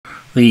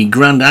The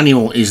Grand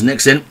Annual is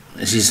next then.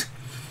 This is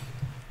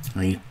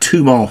a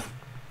 2-mile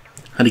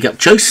handicap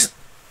chase.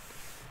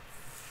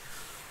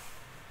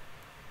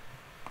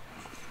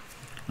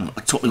 At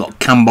the top we've got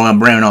Can Buy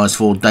Brown Eyes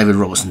for David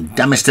Robertson,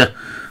 Damister,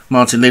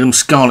 Martin Needham,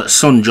 Scarlet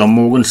Sun, John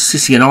Morgan,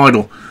 Sissy and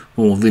Idol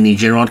for Vinnie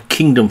Gerard,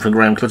 Kingdom for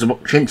Graham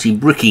Clutterbuck, Chensey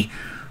Bricky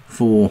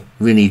for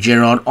Vinnie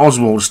Gerard,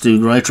 Oswald Stu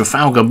Gray,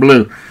 Trafalgar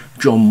Blue,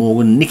 John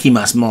Morgan, Nicky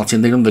Mass,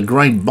 Martin Needham, The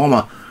Great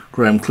Bomber,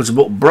 Graham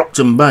Clutterbuck,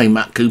 Brockton Bay,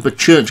 Matt Cooper,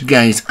 Church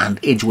Gaze and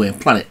Edgware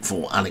Planet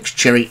for Alex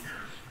Cherry,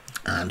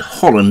 and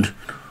Holland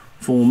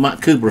for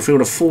Matt Cooper. A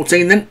field of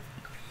 14 then.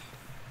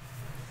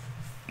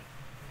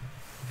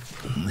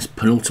 And this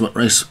penultimate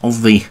race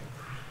of the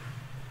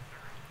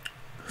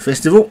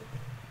festival.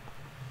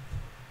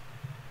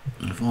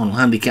 The final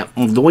handicap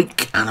of the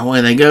week, and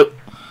away they go.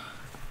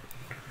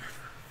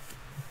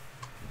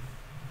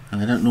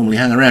 And they don't normally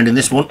hang around in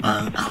this one,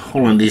 and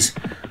Holland is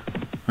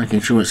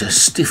making sure it's a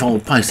stiff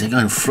old pace. They're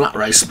going flat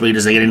race speed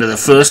as they get into the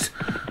first,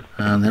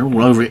 and they're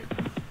all over it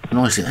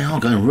nicely. They are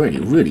going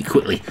really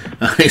quickly.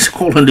 It's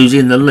Holland who's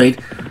in the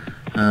lead,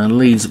 and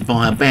leads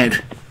by about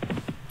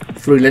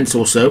 3 lengths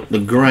or so. The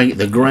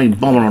grey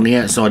Bomber on the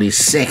outside is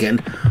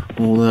second,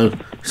 although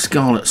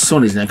Scarlet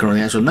Sun is now going on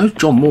the outside. Those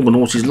John Morgan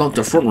horses like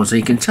the front one, so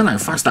you can tell how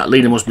fast that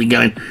leader must be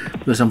going,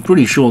 because I'm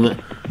pretty sure that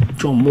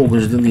John Morgan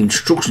has done the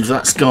instructions for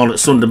that Scarlet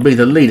Sun to be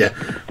the leader.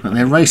 And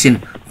they're racing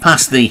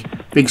past the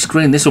big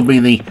screen. This will be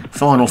the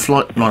final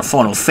flight, like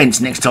final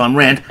fence next time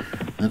round.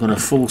 They've got a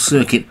full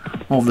circuit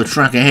of the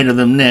track ahead of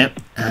them now,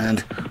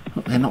 and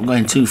they're not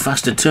going too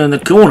fast to turn the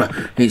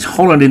corner. It's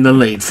Holland in the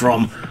lead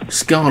from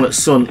Scarlet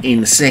Sun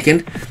in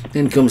second.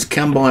 Then comes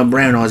Can Buy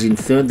Brown Eyes in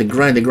third. The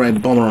grey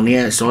Bomber on the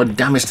outside.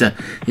 Damister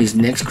is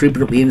next.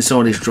 Creeping up the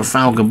inside is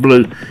Trafalgar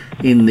Blue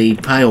in the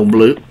pale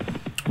blue,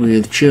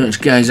 with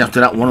Church Gaze after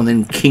that one, and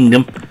then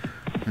Kingdom.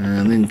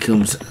 And then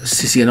comes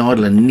Sissy and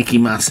Idol and Nicky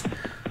Mass.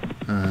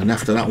 And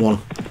after that one,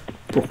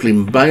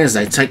 Brooklyn Bay as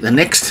they take the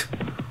next,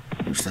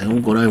 which they all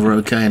got over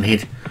okay and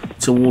head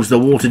towards the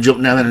water jump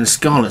now then. And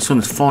Scarlet Sun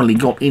has finally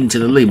got into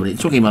the lead, but it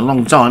took him a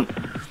long time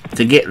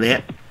to get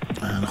there.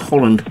 And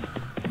Holland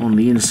on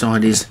the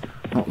inside is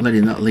not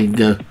letting that lead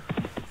go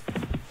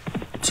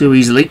too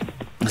easily.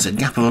 There's a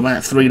gap of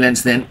about 3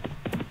 lengths then,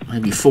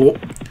 maybe 4,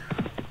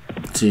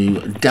 to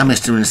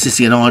Damister and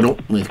Sissy and Idol,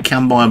 with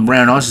Can Buy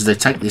Brown Eyes as they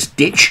take this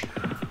ditch,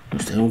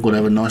 which they all got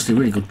over nicely.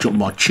 Really good jump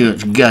by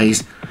Church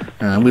Gaze.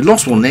 We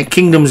lost one there.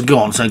 Kingdom's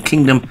gone, so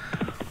Kingdom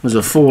was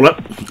a faller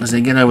as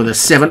they get over the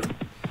 7th.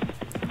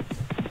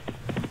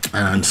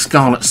 And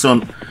Scarlet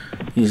Sun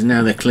is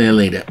now the clear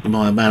leader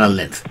by about a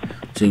length.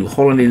 To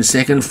Holland in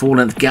second,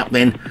 4-length gap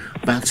then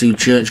back to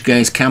Church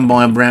Gaze, Can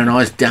Buy Brown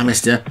Eyes,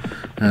 Damister,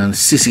 and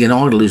Sissy and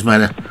Idol, who's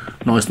made a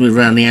nice move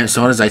around the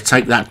outside as they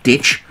take that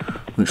ditch,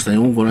 which they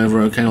all got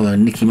over okay, although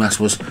Nicky Mass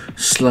was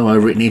slow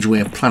over it, and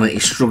Edgware Planet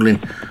is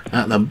struggling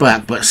at the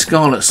back. But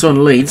Scarlet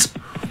Sun leads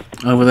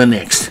over the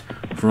next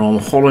from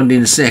Holland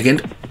in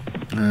second,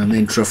 and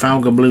then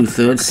Trafalgar Blue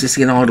third.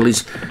 Sissy and Idol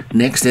is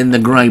next, then the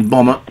Grey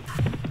Bomber,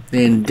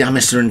 then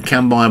Damister and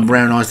Can Buy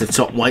Brown Eyes the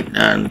top weight,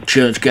 and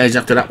Church Gaze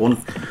after that one.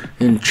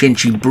 Then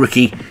Chensey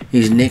Bricky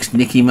is next.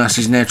 Nicky Mass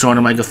is now trying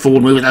to make a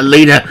forward move with the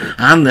leader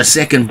and the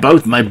second.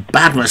 Both made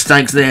bad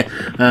mistakes there,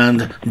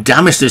 and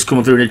Damister's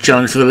coming through the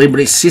challenge for the lead,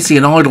 but it's Sissy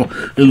and Idol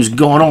who's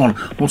gone on.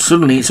 Well,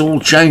 suddenly it's all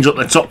changed up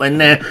the top then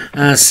there.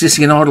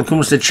 Sissy and Idol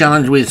comes to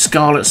challenge with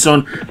Scarlet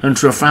Sun and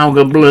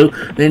Trafalgar Blue.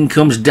 Then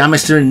comes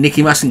Damister and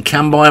Nicky Mass and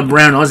Can Buy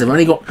Brown Eyes. They've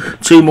only got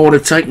 2 more to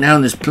take now,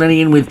 and there's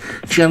plenty in with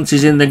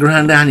chances in the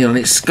Grand Annual, and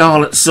it's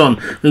Scarlet Sun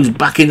who's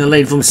back in the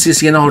lead from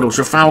Sissy and Idol.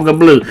 Trafalgar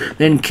Blue,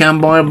 then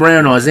Can Buy Brown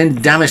Eyes, then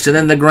Damister,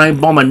 then the Grey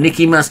Bomber.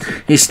 Nicky Mass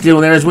is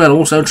still there as well,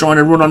 also trying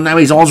to run on now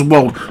is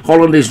Oswald.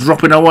 Holland is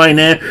dropping away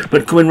now,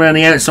 but coming round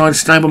the outside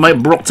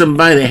stablemate Brockton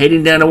Bay. They're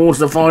heading down towards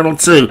the final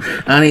 2,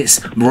 and it's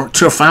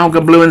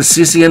Trafalgar Blue and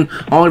Sissy and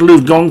Idol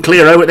who've gone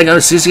clear. Over it they go.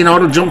 Sissy and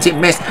Idol jumped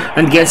it best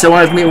and gets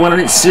away from it well,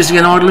 and it's Sissy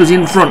and Idol who's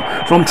in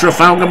front from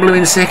Trafalgar Blue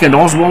in second.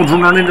 Oswald's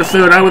running into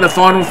third. Over the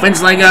final fence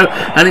they go,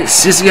 and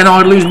it's Sissy and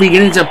Idol who's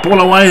beginning to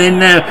pull away then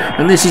now,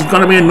 and this is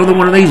going to be another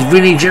one of these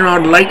Vinnie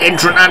Gerard late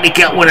entrant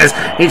handicap winners.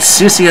 It's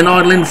Sissy and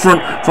Idol in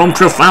front from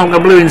Trafalgar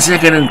Blue in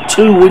second, and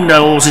 2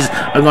 window horses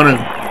are going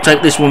to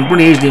take this one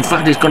pretty easily. In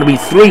fact, it's going to be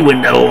 3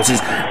 window horses,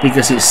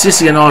 because it's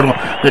Sissy and Idol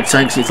that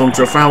takes it from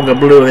Trafalgar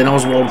Blue, then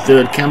Oswald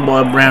third, Can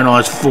Buy Brown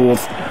Eyes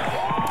fourth,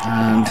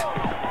 and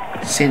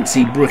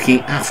Chensey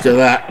Bricky after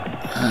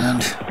that.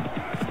 And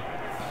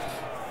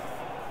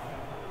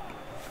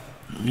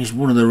it's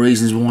one of the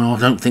reasons why I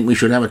don't think we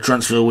should have a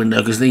transfer window,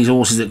 because these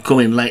horses that come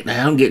in late, they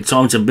don't get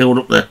time to build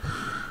up the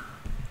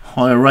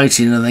higher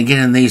rating, and they get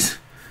in these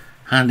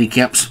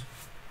handicaps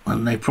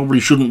and they probably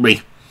shouldn't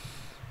be,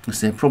 because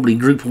they're probably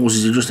group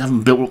horses who just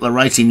haven't built up the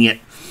rating yet.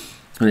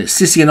 And it's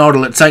Sissy and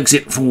Idol that takes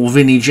it for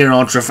Vinnie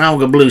Gerard.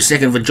 Trafalgar Blue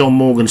second for John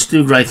Morgan.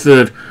 Stu Gray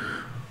third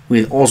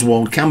with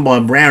Oswald. Can Buy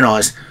Brown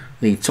Eyes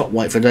the top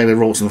weight for David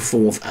Robertson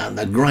fourth, and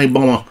the Grey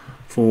Bomber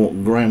for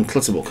Graham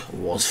Clutterbuck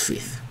was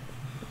fifth.